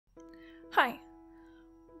Hi!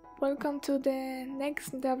 Welcome to the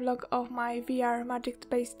next devlog of my VR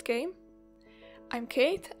magic-based game. I'm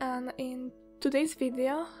Kate, and in today's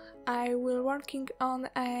video I will working on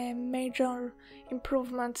a major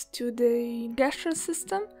improvement to the gesture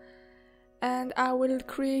system, and I will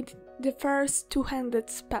create the first two-handed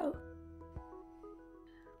spell.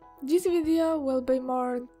 This video will be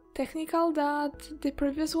more technical than the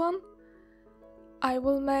previous one. I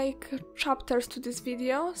will make chapters to this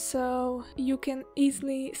video, so you can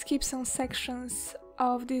easily skip some sections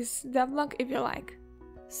of this devlog if you like.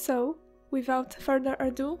 So, without further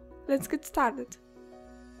ado, let's get started.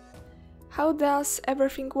 How does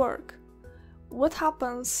everything work? What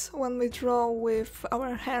happens when we draw with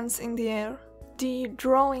our hands in the air? The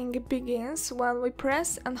drawing begins when we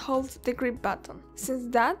press and hold the grip button.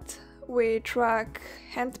 Since that, we track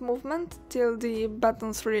hand movement till the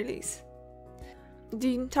button's release.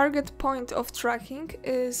 The target point of tracking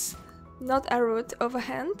is not a root of a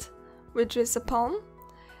hand, which is a palm,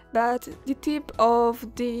 but the tip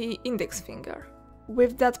of the index finger.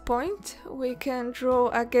 With that point, we can draw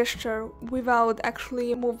a gesture without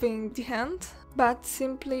actually moving the hand, but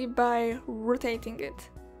simply by rotating it.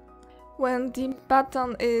 When the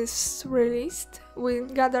button is released, we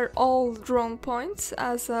gather all drawn points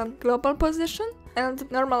as a global position and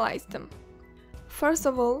normalize them. First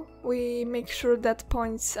of all, we make sure that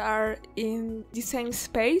points are in the same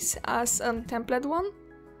space as a template one.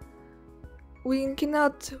 We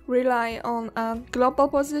cannot rely on a global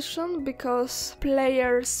position because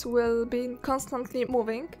players will be constantly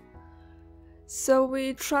moving, so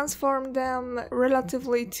we transform them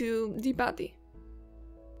relatively to the body.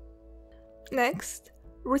 Next,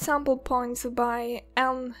 resample points by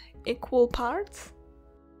n equal parts.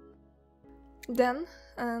 Then,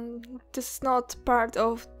 and this is not part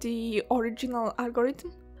of the original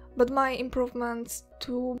algorithm, but my improvements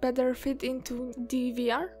to better fit into the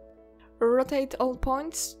VR, rotate all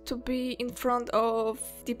points to be in front of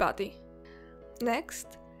the body.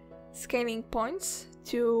 Next, scaling points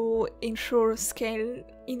to ensure scale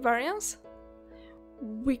invariance.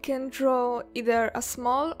 We can draw either a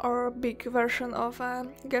small or big version of a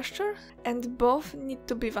gesture, and both need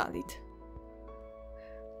to be valid.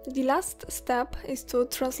 The last step is to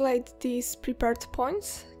translate these prepared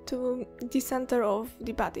points to the center of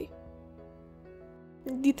the body.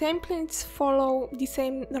 The templates follow the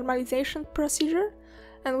same normalization procedure,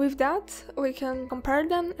 and with that we can compare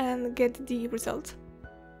them and get the result.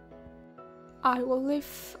 I will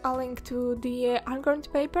leave a link to the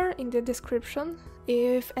algorithm paper in the description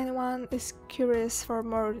if anyone is curious for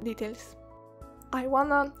more details. I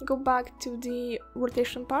wanna go back to the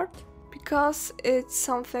rotation part, because it's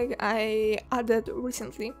something I added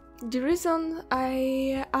recently. The reason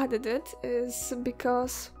I added it is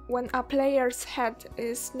because when a player's head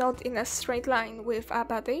is not in a straight line with a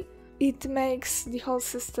body, it makes the whole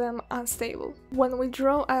system unstable. When we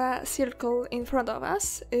draw a circle in front of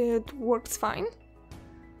us, it works fine.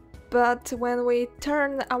 But when we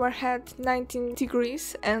turn our head 90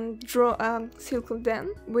 degrees and draw a circle, then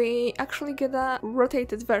we actually get a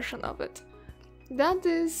rotated version of it. That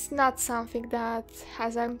is not something that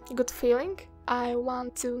has a good feeling. I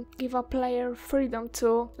want to give a player freedom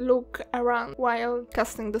to look around while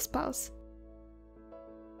casting the spells.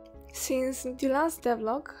 Since the last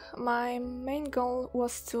devlog, my main goal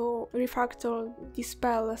was to refactor the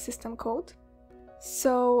spell system code,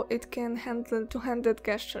 so it can handle two-handed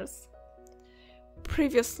gestures.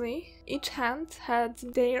 Previously, each hand had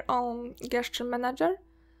their own gesture manager,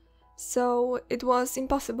 so it was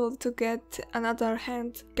impossible to get another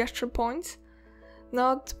hand gesture points,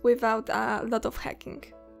 not without a lot of hacking.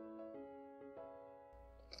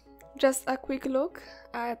 Just a quick look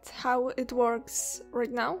at how it works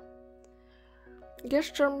right now.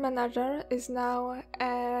 Gesture Manager is now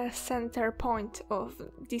a center point of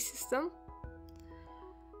the system.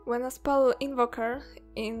 When a spell invoker,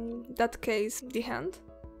 in that case the hand,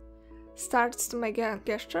 starts to make a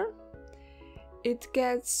gesture, it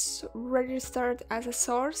gets registered as a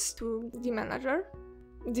source to the manager.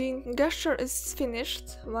 The gesture is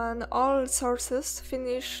finished when all sources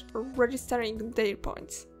finish registering their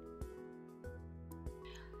points.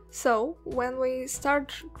 So, when we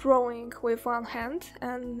start drawing with one hand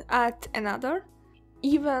and add another,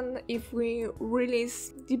 even if we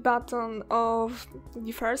release the button of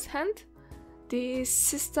the first hand, the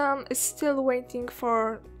system is still waiting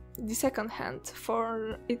for the second hand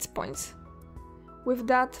for its points. With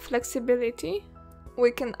that flexibility,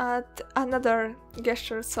 we can add another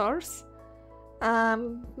gesture source,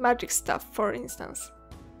 magic stuff for instance.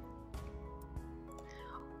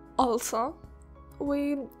 Also,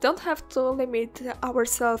 we don't have to limit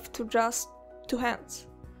ourselves to just 2 hands.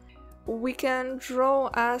 We can draw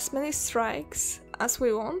as many strikes as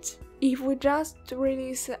we want if we just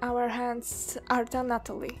release our hands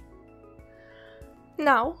alternately.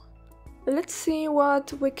 Now, let's see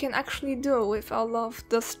what we can actually do with all of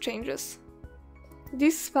those changes.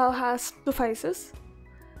 This spell has 2 phases.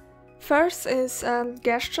 First is a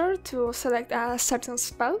gesture to select a certain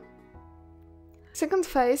spell. Second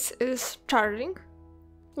phase is charging.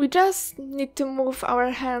 We just need to move our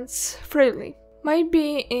hands freely.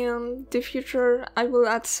 Maybe in the future I will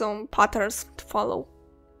add some patterns to follow.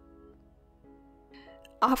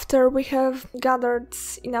 After we have gathered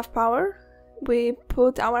enough power, we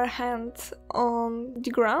put our hand on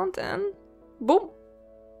the ground and boom!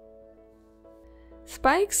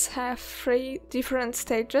 Spikes have 3 different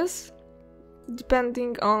stages,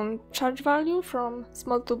 depending on charge value from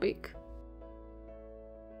small to big.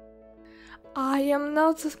 I am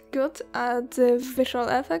not good at the visual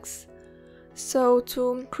effects, so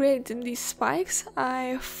to create these spikes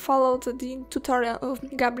I followed the tutorial of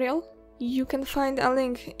Gabriel. You can find a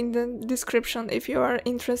link in the description if you are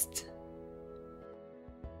interested.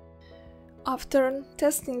 After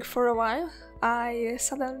testing for a while, I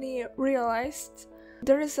suddenly realized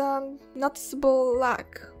there is a noticeable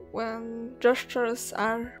lag when gestures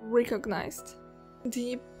are recognized.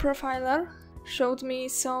 The profiler showed me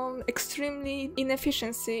some extremely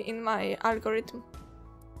inefficiency in my algorithm.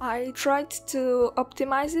 I tried to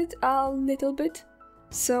optimize it a little bit,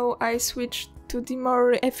 so I switched to the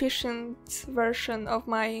more efficient version of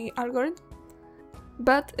my algorithm,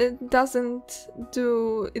 but it doesn't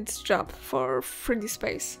do its job for 3D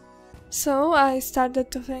space. So I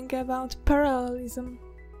started to think about parallelism.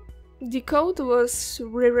 The code was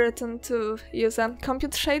rewritten to use a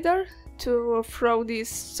compute shader to throw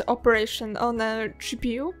this operation on a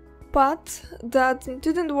GPU, but that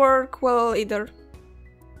didn't work well either.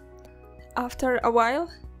 After a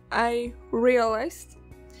while, I realized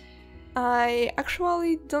I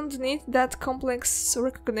actually don't need that complex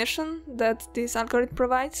recognition that this algorithm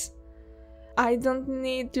provides. I don't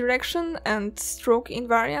need direction and stroke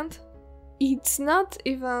invariant. It's not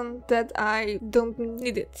even that I don't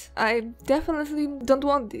need it. I definitely don't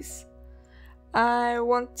want this. I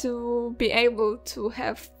want to be able to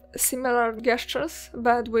have similar gestures,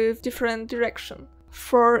 but with different direction.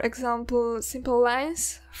 For example, simple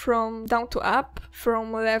lines from down to up,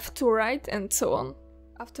 from left to right, and so on.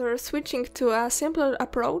 After switching to a simpler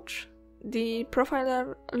approach, the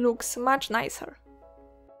profiler looks much nicer.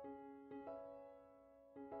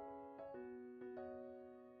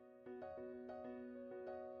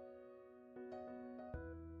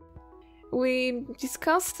 We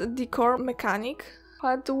discussed the core mechanic,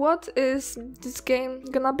 but what is this game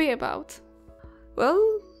gonna be about?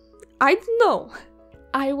 Well, I don't know.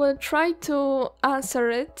 I will try to answer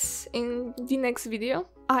it in the next video.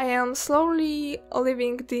 I am slowly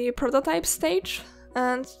leaving the prototype stage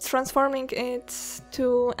and transforming it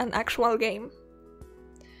to an actual game.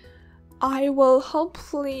 I will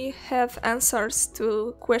hopefully have answers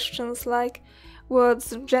to questions like what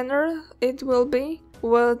genre it will be,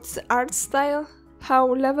 what art style, how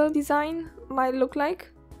level design might look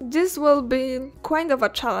like. This will be kind of a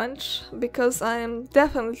challenge, because I am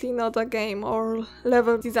definitely not a game or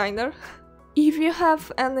level designer. If you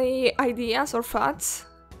have any ideas or thoughts,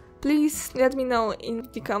 please let me know in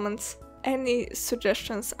the comments. Any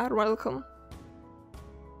suggestions are welcome.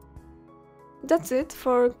 That's it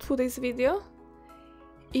for today's video.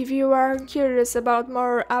 If you are curious about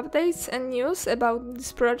more updates and news about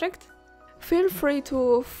this project, feel free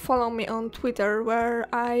to follow me on Twitter, where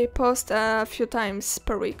I post a few times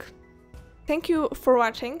per week. Thank you for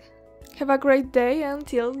watching. Have a great day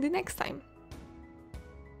until the next time.